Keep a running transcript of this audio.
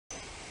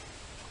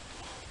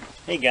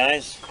Hey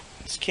guys,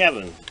 it's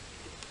Kevin.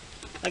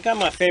 I got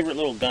my favorite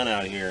little gun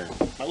out here,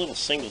 my little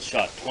single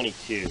shot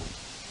 22.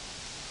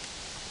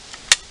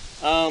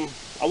 I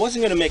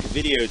wasn't going to make a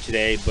video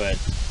today, but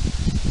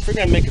I figured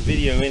I'd make a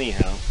video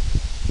anyhow.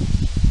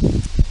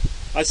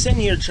 I was sitting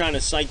here trying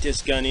to sight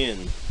this gun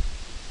in,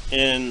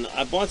 and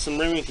I bought some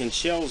Remington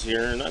shells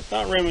here, and I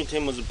thought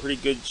Remington was a pretty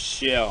good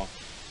shell.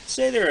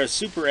 Say they're a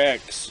Super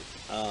X,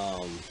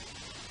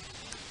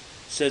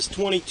 says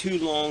 22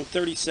 long,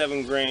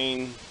 37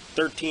 grain,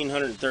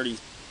 1330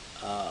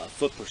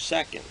 foot per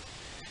second.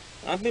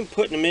 I've been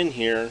putting them in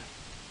here,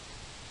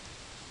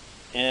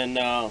 and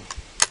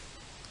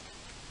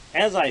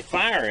as I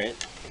fire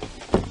it,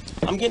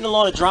 I'm getting a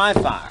lot of dry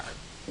fire.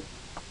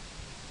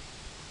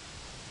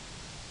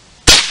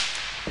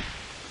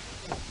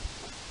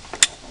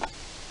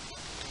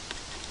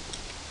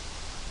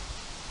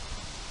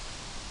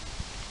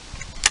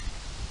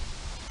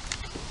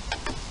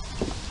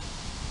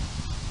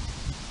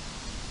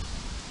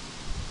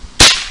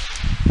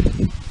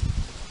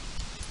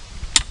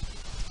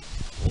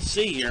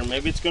 See here,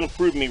 maybe it's going to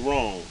prove me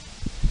wrong.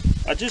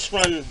 I just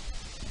run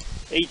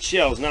 8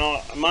 shells.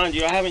 Now, mind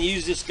you, I haven't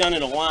used this gun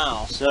in a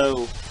while,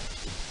 so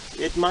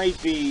it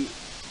might be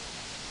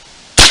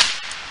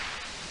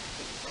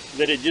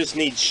that it just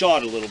needs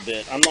shot a little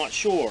bit. I'm not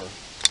sure,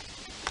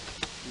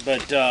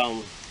 but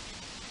I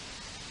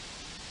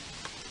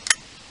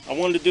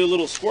wanted to do a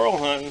little squirrel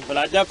hunting, but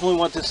I definitely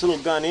want this little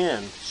gun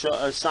in,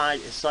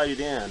 sighted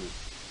in.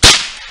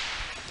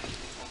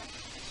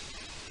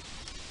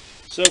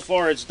 So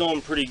far it's doing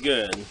pretty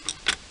good.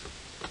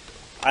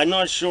 I'm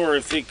not sure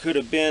if it could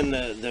have been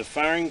the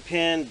firing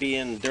pin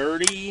being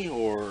dirty,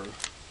 or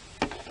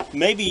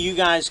maybe you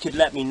guys could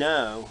let me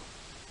know.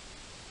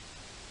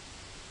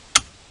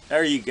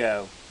 There you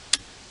go.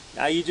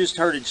 Now you just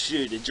heard it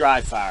shoot. It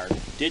dry fired.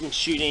 Didn't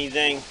shoot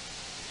anything,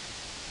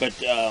 but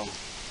I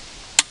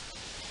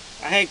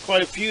had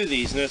quite a few of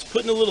these, and it's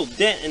putting a little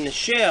dent in the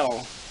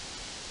shell.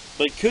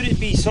 But could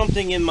it be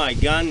something in my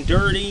gun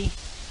dirty?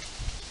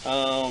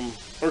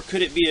 Or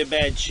could it be a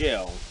bad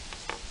shell?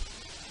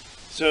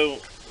 So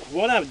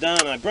what I've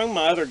done, I brought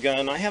my other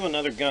gun. I have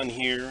another gun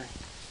here.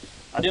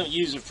 I don't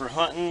use it for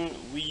hunting.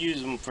 We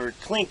use them for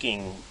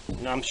clinking.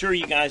 Now I'm sure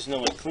you guys know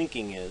what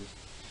clinking is.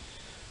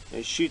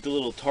 They shoot the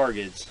little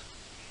targets.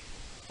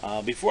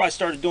 Before I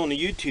started doing the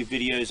YouTube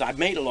videos, I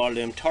made a lot of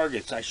them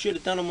targets. I should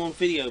have done them on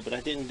video, but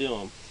I didn't do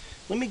them.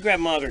 Let me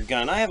grab my other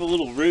gun. I have a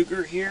little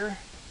Ruger here.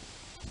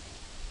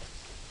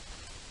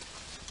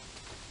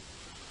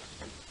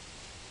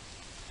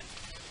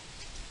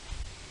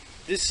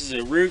 This is a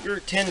Ruger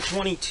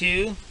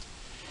 1022.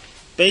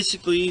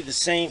 Basically the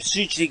same,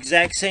 shoots the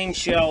exact same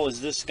shell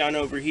as this gun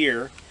over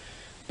here,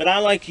 but I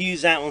like to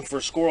use that one for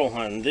squirrel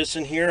hunting. This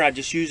in here, I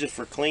just use it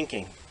for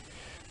clinking,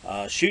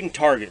 shooting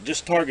target,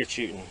 just target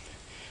shooting.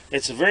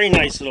 It's a very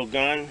nice little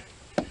gun.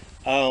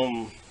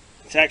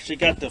 It's actually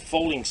got the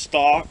folding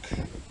stock.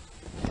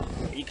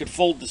 You could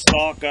fold the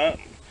stock up,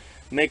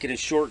 make it a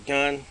short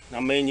gun. I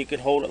mean, you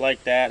could hold it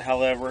like that.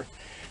 However,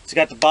 it's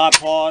got the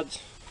bipods.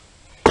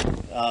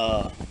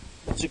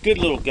 It's a good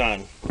little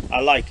gun.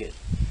 I like it.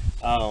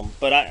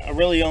 But I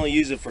really only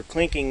use it for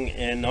clinking.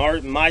 In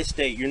my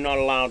state, you're not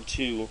allowed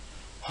to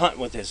hunt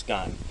with this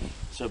gun.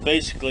 So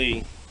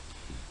basically,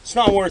 it's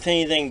not worth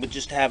anything but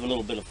just to have a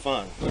little bit of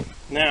fun.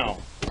 Now,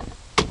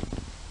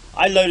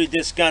 I loaded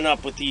this gun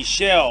up with these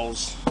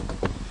shells,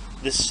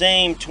 the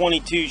same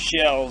 22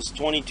 shells,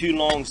 22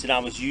 longs that I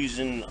was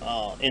using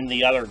in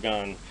the other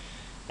gun.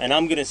 And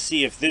I'm going to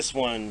see if this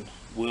one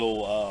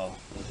will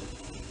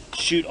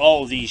shoot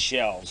all of these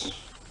shells.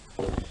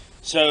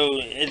 So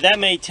that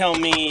may tell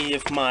me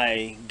if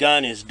my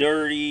gun is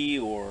dirty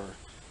or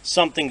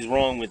something's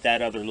wrong with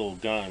that other little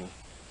gun.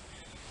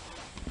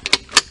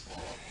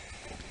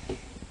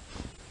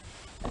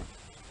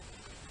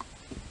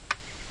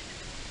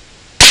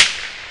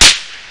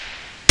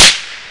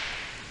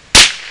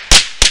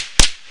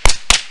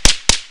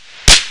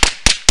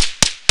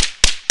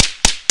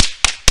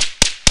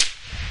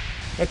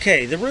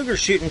 Okay, the Ruger's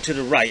shooting to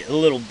the right a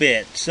little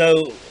bit,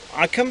 so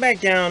I come back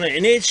down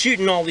and it's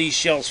shooting all these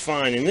shells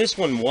fine, and this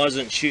one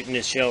wasn't shooting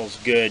the shells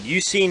good.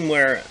 You seen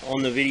where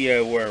on the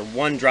video where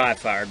one dry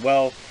fired.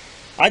 Well,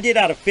 I did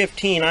out of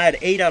 15. I had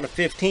 8 out of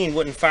 15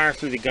 wouldn't fire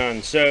through the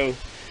gun. So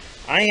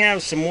I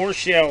have some more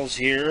shells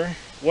here.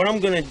 What I'm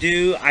going to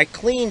do, I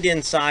cleaned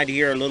inside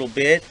here a little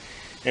bit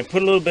and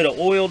put a little bit of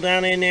oil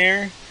down in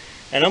there,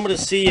 and I'm going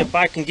to see if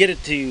I can get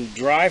it to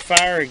dry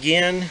fire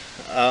again.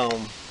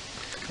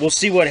 We'll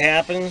see what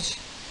happens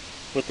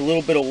with a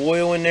little bit of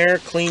oil in there,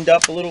 cleaned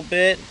up a little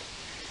bit.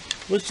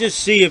 Let's just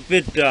see if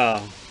it,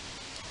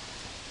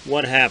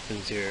 what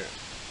happens here.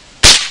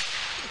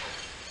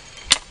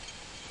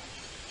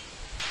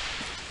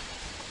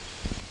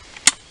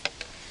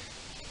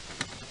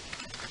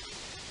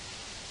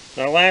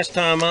 Now last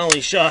time I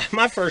only shot,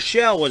 my first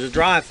shell was a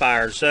dry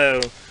fire, so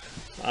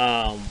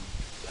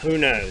who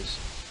knows.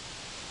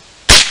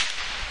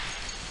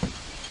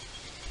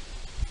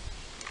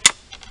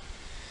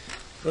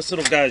 This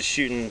little guy's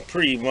shooting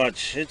pretty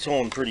much, it's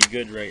on pretty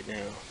good right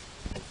now.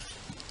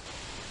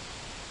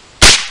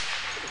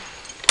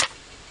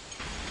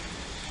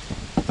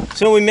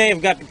 So we may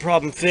have got the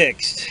problem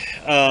fixed.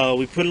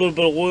 We put a little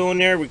bit of oil in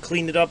there, we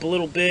cleaned it up a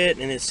little bit,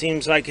 and it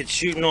seems like it's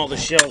shooting all the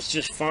shells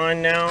just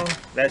fine now.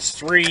 That's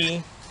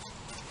 3.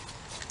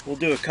 We'll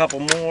do a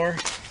couple more.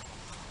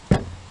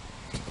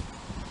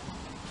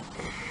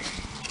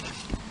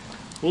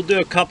 We'll do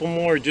a couple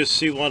more, just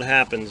see what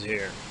happens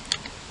here.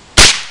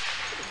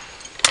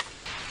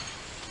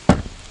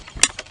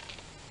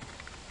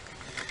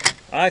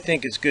 I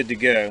think it's good to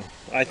go.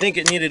 I think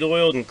it needed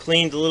oiled and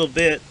cleaned a little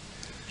bit.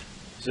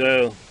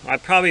 So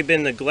I've probably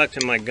been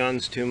neglecting my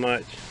guns too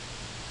much.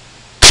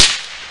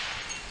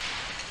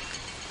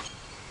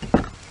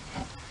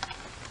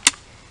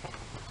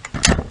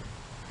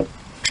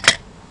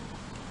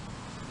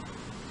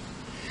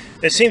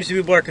 It seems to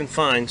be working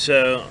fine,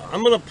 so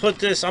I'm going to put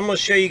this, I'm going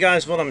to show you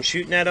guys what I'm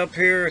shooting at up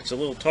here. It's a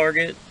little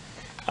target.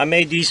 I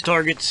made these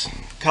targets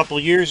a couple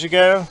years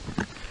ago.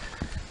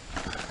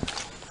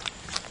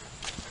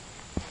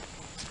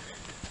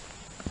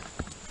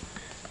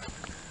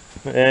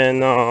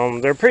 And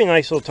they're pretty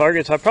nice little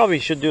targets. I probably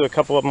should do a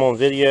couple of them on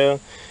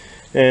video.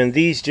 And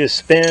these just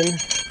spin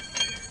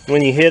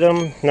when you hit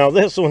them. Now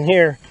this one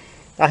here,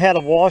 I had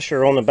a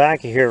washer on the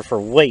back of here for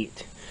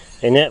weight.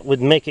 And that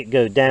would make it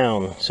go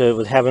down, so it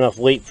would have enough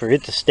weight for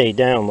it to stay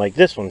down, like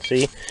this one.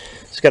 See,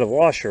 it's got a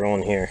washer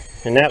on here,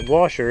 and that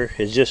washer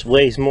is just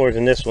weighs more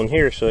than this one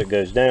here, so it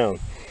goes down.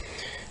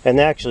 And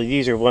actually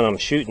these are what I'm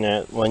shooting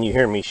at when you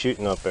hear me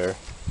shooting up there.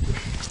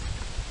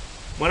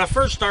 When I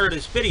first started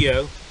this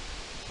video,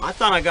 I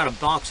thought I got a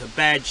box of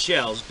bad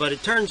shells, but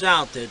it turns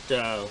out that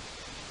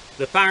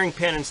the firing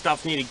pin and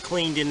stuff needed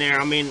cleaned in there.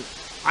 I mean,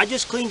 I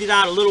just cleaned it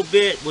out a little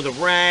bit with a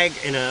rag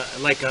and a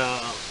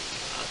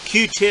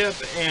Q-tip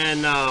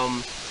and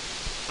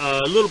a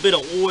little bit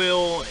of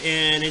oil,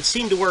 and it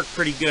seemed to work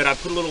pretty good. I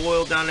put a little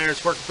oil down there,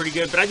 it's working pretty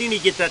good, but I do need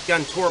to get that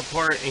gun tore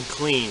apart and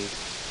cleaned.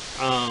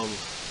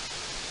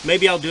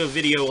 Maybe I'll do a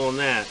video on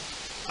that.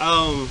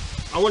 I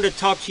wanted to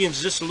talk to you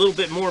just a little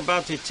bit more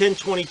about the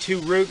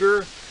 1022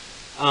 Ruger.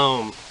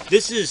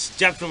 This is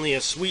definitely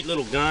a sweet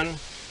little gun.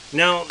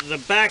 Now the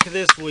back of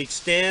this will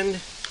extend,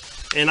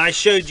 and I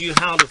showed you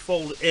how to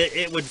fold it.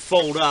 It would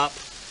fold up.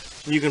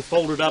 You can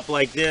fold it up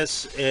like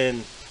this,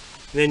 and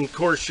then of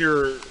course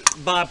your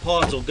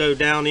bipods will go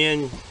down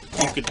in.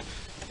 You could,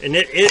 and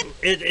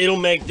it'll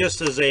make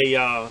just as a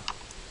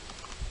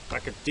I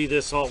could do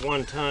this all at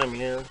one time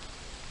here.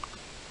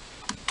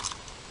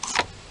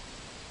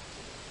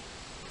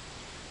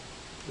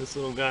 This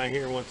little guy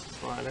here wants to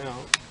slide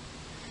out,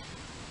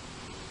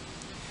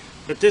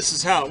 but this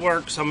is how it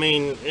works. I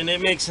mean, and it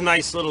makes a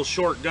nice little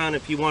short gun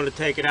if you want to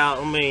take it out.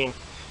 I mean,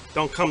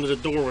 don't come to the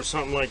door with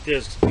something like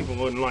this. People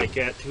wouldn't like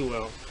that too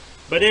well.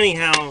 But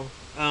anyhow,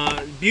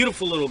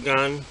 beautiful little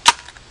gun.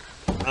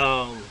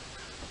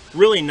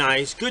 Really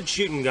nice, good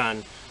shooting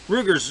gun.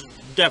 Ruger's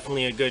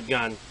definitely a good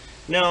gun.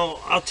 Now,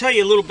 I'll tell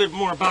you a little bit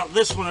more about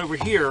this one over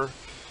here.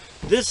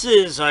 This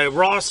is a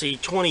Rossi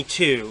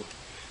 22.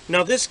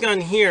 Now this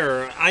gun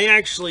here, I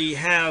actually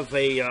have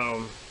a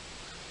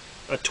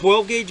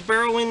 12 gauge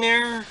barrel in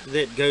there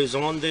that goes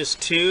on this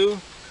too.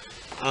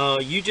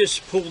 You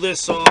just pull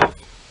this off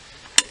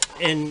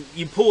and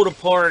you pull it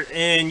apart,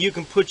 and you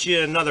can put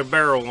you another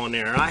barrel on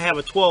there. I have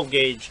a 12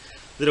 gauge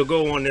that'll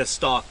go on this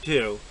stock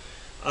too.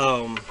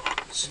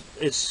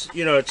 It's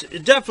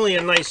definitely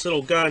a nice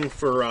little gun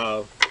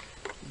for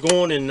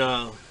going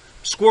and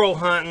squirrel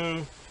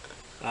hunting,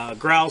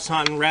 grouse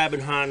hunting,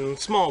 rabbit hunting,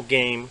 small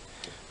game.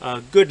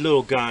 Good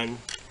little gun.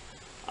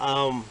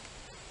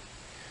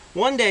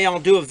 One day I'll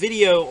do a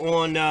video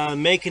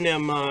on making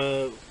them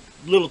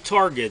little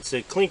targets,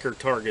 clinker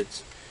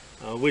targets,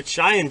 which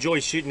I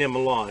enjoy shooting them a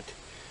lot.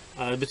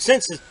 But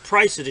since the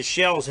price of the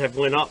shells have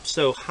went up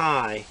so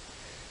high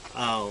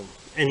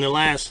in the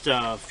last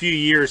few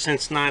years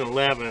since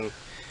 9/11,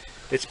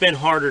 it's been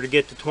harder to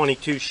get the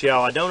 22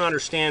 shell. I don't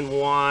understand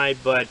why,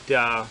 but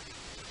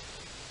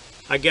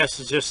I guess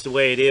it's just the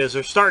way it is.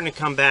 They're starting to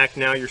come back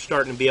now. You're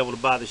starting to be able to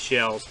buy the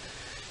shells.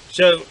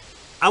 So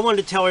I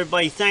wanted to tell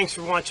everybody thanks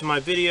for watching my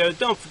video.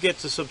 Don't forget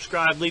to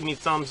subscribe, leave me a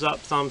thumbs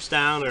up, thumbs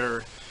down, or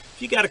if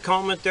you got a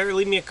comment there,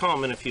 leave me a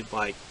comment if you'd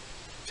like.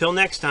 Till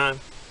next time.